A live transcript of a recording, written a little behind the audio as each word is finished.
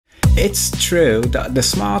It's true that the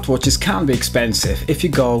smartwatches can be expensive if you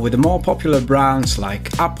go with the more popular brands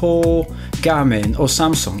like Apple, Garmin or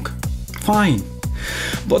Samsung. Fine,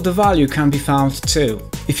 but the value can be found too,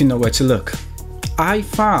 if you know where to look. I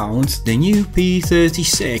found the new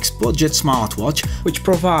P36 budget smartwatch, which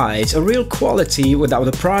provides a real quality without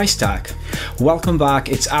a price tag. Welcome back,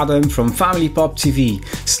 it's Adam from Family Pop TV.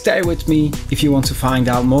 Stay with me if you want to find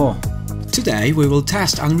out more. Today we will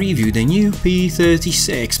test and review the new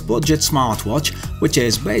P36 budget smartwatch, which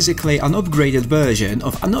is basically an upgraded version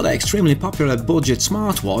of another extremely popular budget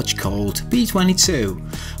smartwatch called P22,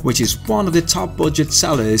 which is one of the top budget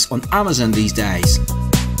sellers on Amazon these days.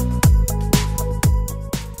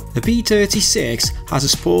 The P36 has a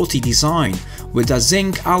sporty design with a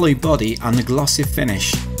zinc alloy body and a glossy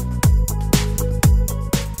finish.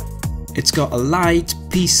 It's got a light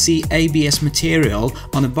PC ABS material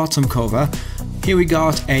on the bottom cover. Here we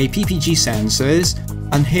got a PPG sensors,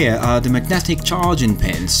 and here are the magnetic charging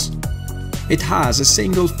pins. It has a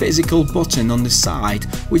single physical button on the side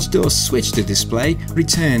which does switch the display,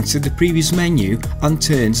 returns to the previous menu and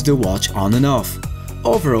turns the watch on and off.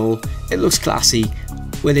 Overall, it looks classy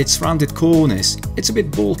with its rounded corners. It's a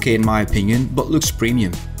bit bulky in my opinion, but looks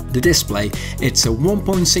premium. The display, it's a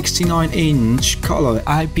 1.69-inch color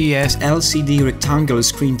IPS LCD rectangular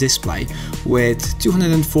screen display with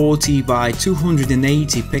 240 by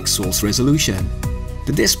 280 pixels resolution.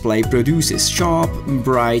 The display produces sharp,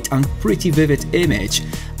 bright and pretty vivid image,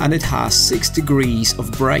 and it has 6 degrees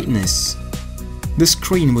of brightness. The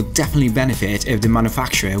screen would definitely benefit if the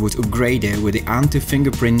manufacturer would upgrade it with the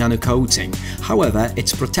anti-fingerprint nano coating, however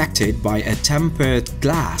it's protected by a tempered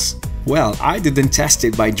glass. Well, I didn't test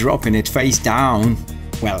it by dropping it face down,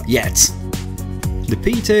 well, yet. The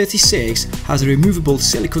P36 has a removable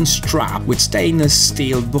silicone strap with stainless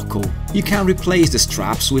steel buckle. You can replace the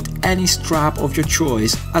straps with any strap of your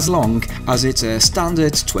choice as long as it's a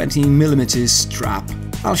standard 20mm strap.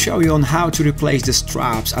 I'll show you on how to replace the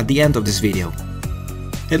straps at the end of this video.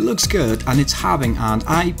 It looks good and it's having an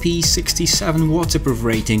IP67 waterproof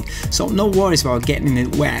rating, so no worries about getting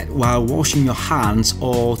it wet while washing your hands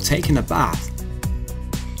or taking a bath.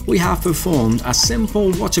 We have performed a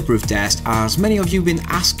simple waterproof test, as many of you have been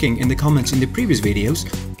asking in the comments in the previous videos.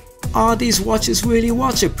 Are these watches really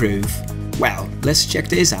waterproof? Well, let's check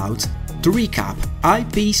this out. To recap,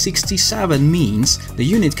 IP67 means the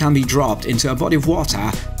unit can be dropped into a body of water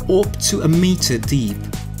up to 1 meter deep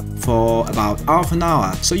for about half an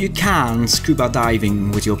hour, so you can scuba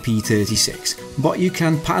diving with your P36, but you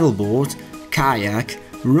can paddleboard, kayak,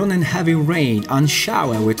 run in heavy rain and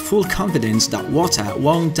shower with full confidence that water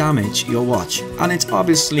won't damage your watch, and it's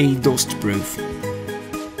obviously dust proof.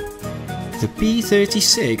 The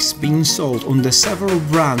P36 being sold under several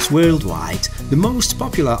brands worldwide. The most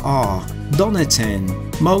popular are Donerton,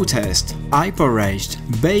 Motest, iporachx,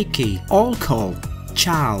 Bakeey, Allcall,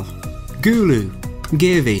 Chalvh, Gulu,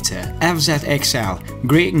 Gearbeta, FZXL,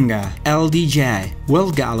 Greetinger, LDJ,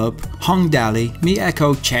 Willallop, Hongdae, Mi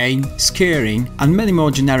Echo Chain, Ckyrin and many more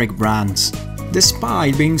generic brands.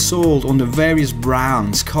 Despite being sold under various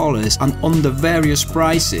brands, colors and under various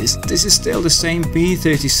prices, this is still the same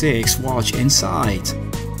P36 watch inside.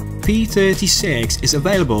 P36 is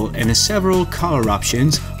available in several color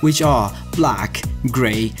options, which are black,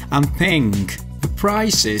 grey and pink. The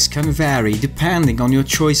prices can vary depending on your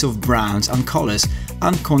choice of brands and colors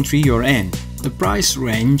and country you're in. The price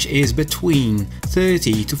range is between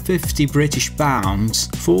 30 to 50 British pounds,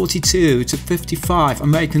 42 to 55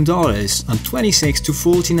 American dollars and 26 to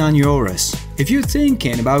 49 euros. If you're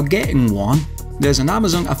thinking about getting one, there's an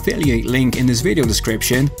Amazon affiliate link in this video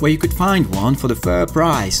description where you could find one for the fair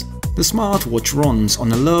price. The smartwatch runs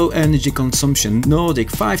on a low energy consumption Nordic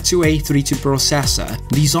 52832 processor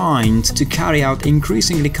designed to carry out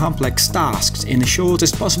increasingly complex tasks in the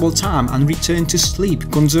shortest possible time and return to sleep,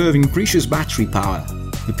 conserving precious battery power.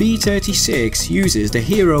 The P36 uses the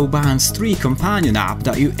Herobandiii 3 companion app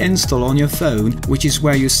that you install on your phone, which is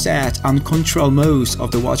where you set and control most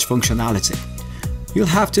of the watch functionality. You'll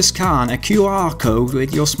have to scan a QR code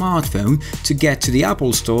with your smartphone to get to the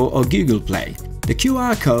Apple Store or Google Play. The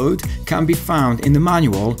QR code can be found in the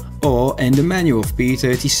manual or in the menu of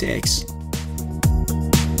P36.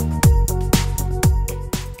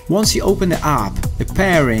 Once you open the app, the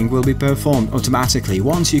pairing will be performed automatically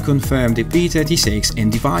once you confirm the P36 in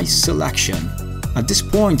device selection. At this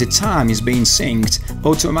point, the time is being synced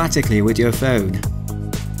automatically with your phone.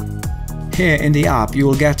 Here in the app you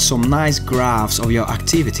will get some nice graphs of your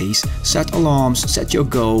activities, set alarms, set your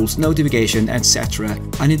goals, notification, etc.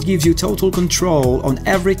 And it gives you total control on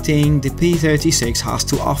everything the P36 has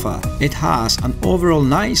to offer. It has an overall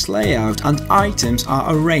nice layout and items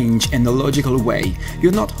are arranged in a logical way.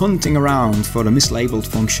 You're not hunting around for a mislabeled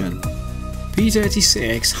function.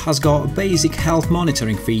 P36 has got basic health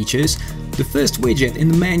monitoring features. The first widget in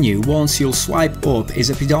the menu once you'll swipe up is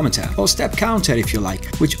a pedometer, or step counter if you like,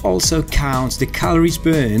 which also counts the calories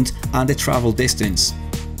burned and the travel distance.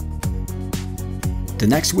 The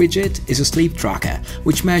next widget is a sleep tracker,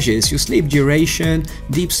 which measures your sleep duration,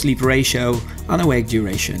 deep sleep ratio and awake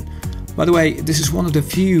duration. By the way, this is one of the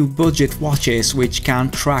few budget watches which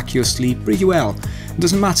can track your sleep pretty well. It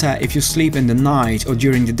doesn't matter if you sleep in the night or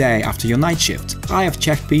during the day after your night shift. I have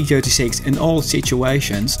checked P36 in all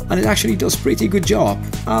situations and it actually does pretty good job.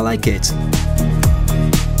 I like it.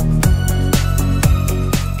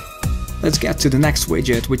 Let's get to the next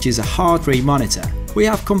widget, which is a heart rate monitor. We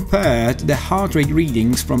have compared the heart rate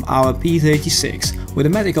readings from our P36 with a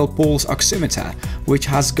medical pulse oximeter, which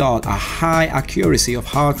has got a high accuracy of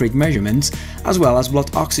heart rate measurements as well as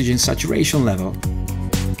blood oxygen saturation level.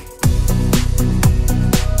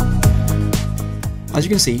 As you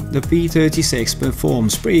can see, the P36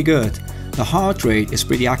 performs pretty good. The heart rate is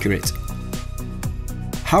pretty accurate.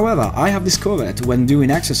 However, I have discovered when doing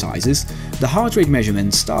exercises, the heart rate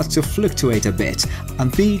measurement starts to fluctuate a bit and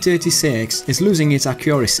P36 is losing its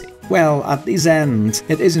accuracy. Well, at this end,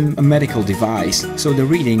 it isn't a medical device, so the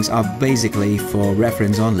readings are basically for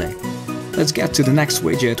reference only. Let's get to the next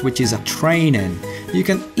widget, which is a training. You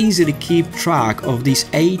can easily keep track of these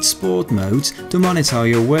 8 sport modes to monitor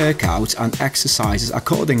your workouts and exercises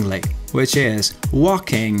accordingly, which is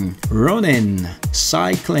walking, running,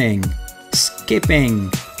 cycling, skipping,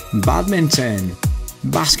 badminton,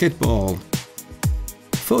 basketball,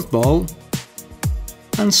 football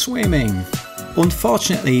and swimming.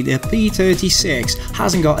 Unfortunately, the P36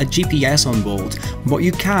 hasn't got a GPS on board, but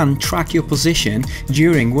you can track your position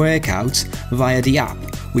during workouts via the app,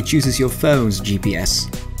 which uses your phone's GPS.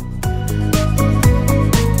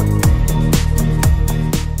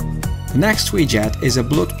 The next widget is a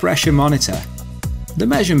blood pressure monitor. The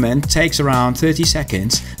measurement takes around 30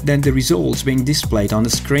 seconds, then the results being displayed on the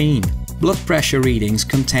screen. Blood pressure readings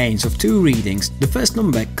contains of 2 readings. The first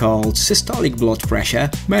number, called systolic blood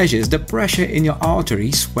pressure, measures the pressure in your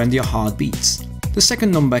arteries when your heart beats. The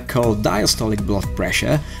second number, called diastolic blood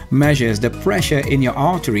pressure, measures the pressure in your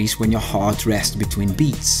arteries when your heart rests between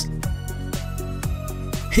beats.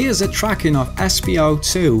 Here's a tracking of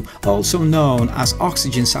SpO2, also known as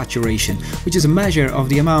oxygen saturation, which is a measure of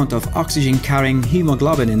the amount of oxygen-carrying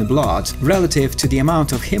hemoglobin in the blood relative to the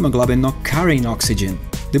amount of hemoglobin not carrying oxygen.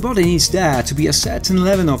 The body needs there to be a certain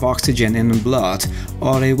level of oxygen in the blood,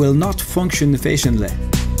 or it will not function efficiently.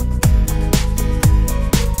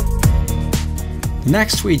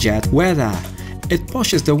 Next widget, weather. It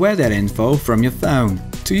pushes the weather info from your phone.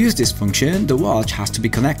 To use this function, the watch has to be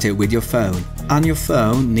connected with your phone, and your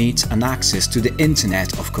phone needs an access to the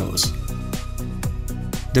internet, of course.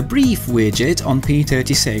 The brief widget on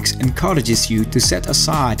P36 encourages you to set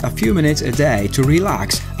aside a few minutes a day to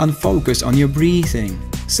relax and focus on your breathing.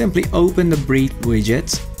 Simply open the breathe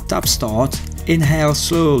widget, tap start, inhale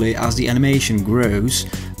slowly as the animation grows,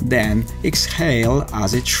 then exhale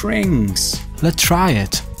as it shrinks. Let's try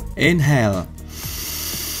it. Inhale.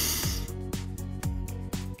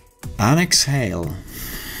 And exhale.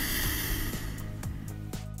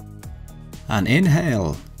 And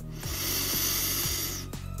inhale.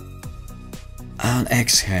 And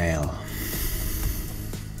exhale.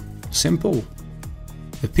 Simple.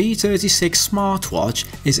 The P36 smartwatch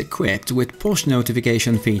is equipped with push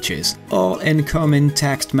notification features. All incoming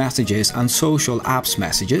text messages and social apps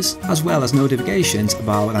messages, as well as notifications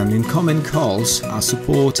about an incoming calls, are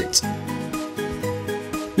supported.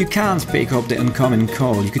 You can't pick up the incoming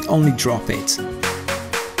call, you could only drop it.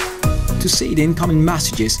 To see the incoming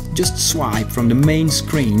messages, just swipe from the main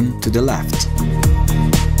screen to the left.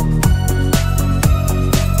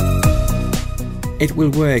 It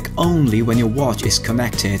will work only when your watch is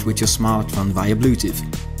connected with your smartphone via Bluetooth.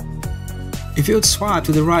 If you would swipe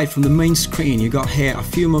to the right from the main screen, you got here a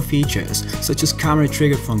few more features, such as camera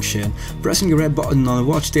trigger function. Pressing the red button on a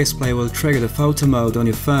watch display will trigger the photo mode on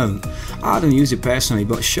your phone. I don't use it personally,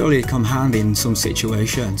 but surely it come handy in some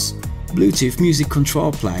situations. Bluetooth music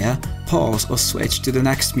control player, pause or switch to the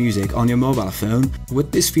next music on your mobile phone.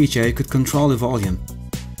 With this feature you could control the volume.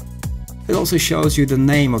 It also shows you the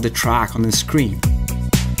name of the track on the screen.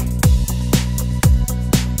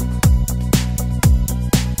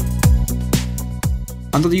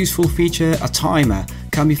 Another useful feature, a timer.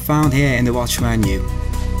 can be found here in the watch menu.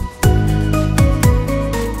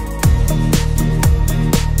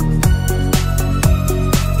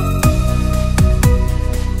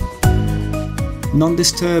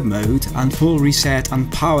 Non-disturb mode and full reset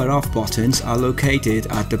and power off buttons are located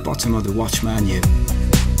at the bottom of the watch menu.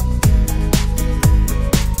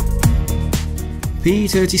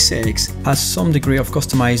 P36 has some degree of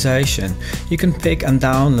customization. You can pick and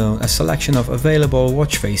download a selection of available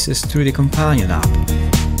watch faces through the companion app.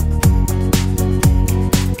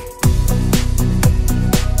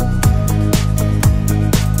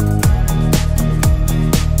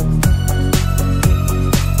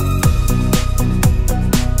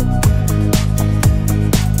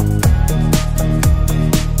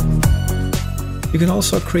 You can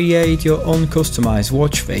also create your own customized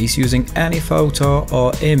watch face using any photo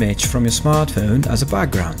or image from your smartphone as a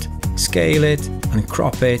background. Scale it and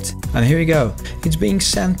crop it, and here you go. It's being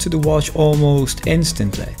sent to the watch almost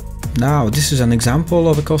instantly. Now this is an example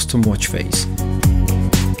of a custom watch face.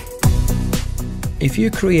 If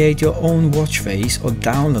you create your own watch face or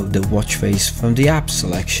download the watch face from the app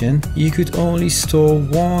selection, you could only store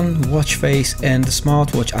one watch face in the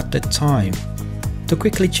smartwatch at a time. To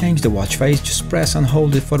quickly change the watch face, just press and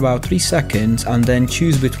hold it for about 3 seconds and then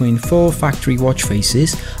choose between 4 factory watch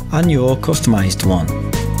faces and your customized one.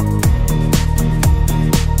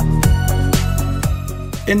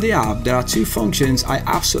 In the app there are 2 functions I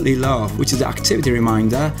absolutely love, which is the activity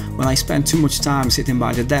reminder when I spend too much time sitting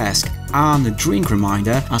by the desk, and the drink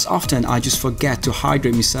reminder as often I just forget to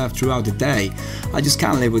hydrate myself throughout the day. I just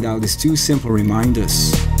can't live without these 2 simple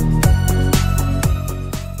reminders.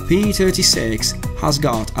 P36 has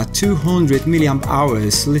got a 200 mAh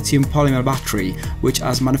lithium polymer battery, which,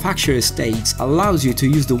 as manufacturer states, allows you to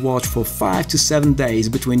use the watch for 5 to 7 days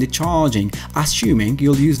between the charging, assuming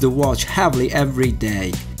you'll use the watch heavily every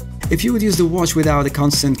day. If you would use the watch without a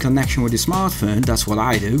constant connection with your smartphone, that's what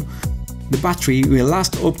I do, the battery will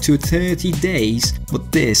last up to 30 days,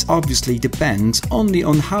 but this obviously depends only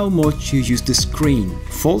on how much you use the screen.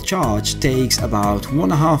 Full charge takes about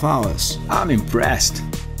 1.5 hours. I'm impressed.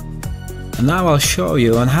 And now I'll show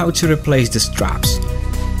you on how to replace the straps.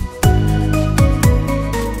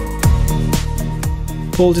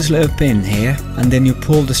 Pull this little pin here and then you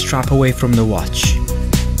pull the strap away from the watch.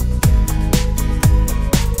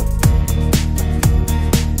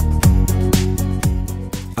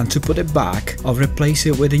 And to put it back or replace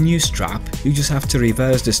it with a new strap, you just have to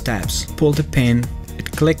reverse the steps. Pull the pin, it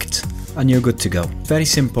clicked, and you're good to go. Very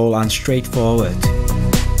simple and straightforward.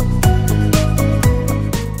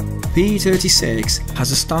 P36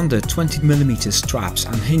 has a standard 20mm straps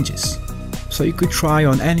and hinges, so you could try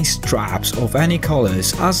on any straps of any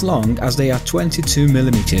colors as long as they are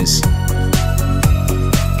 22mm.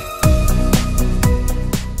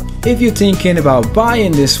 If you're thinking about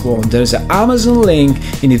buying this one, there's an Amazon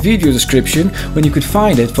link in the video description when you could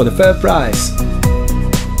find it for the fair price.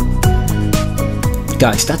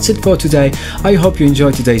 Guys, that's it for today. I hope you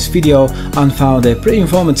enjoyed today's video and found it pretty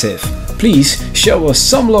informative. Please show us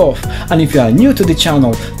some love, and if you are new to the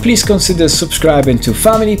channel, please consider subscribing to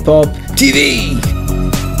Family Pop TV.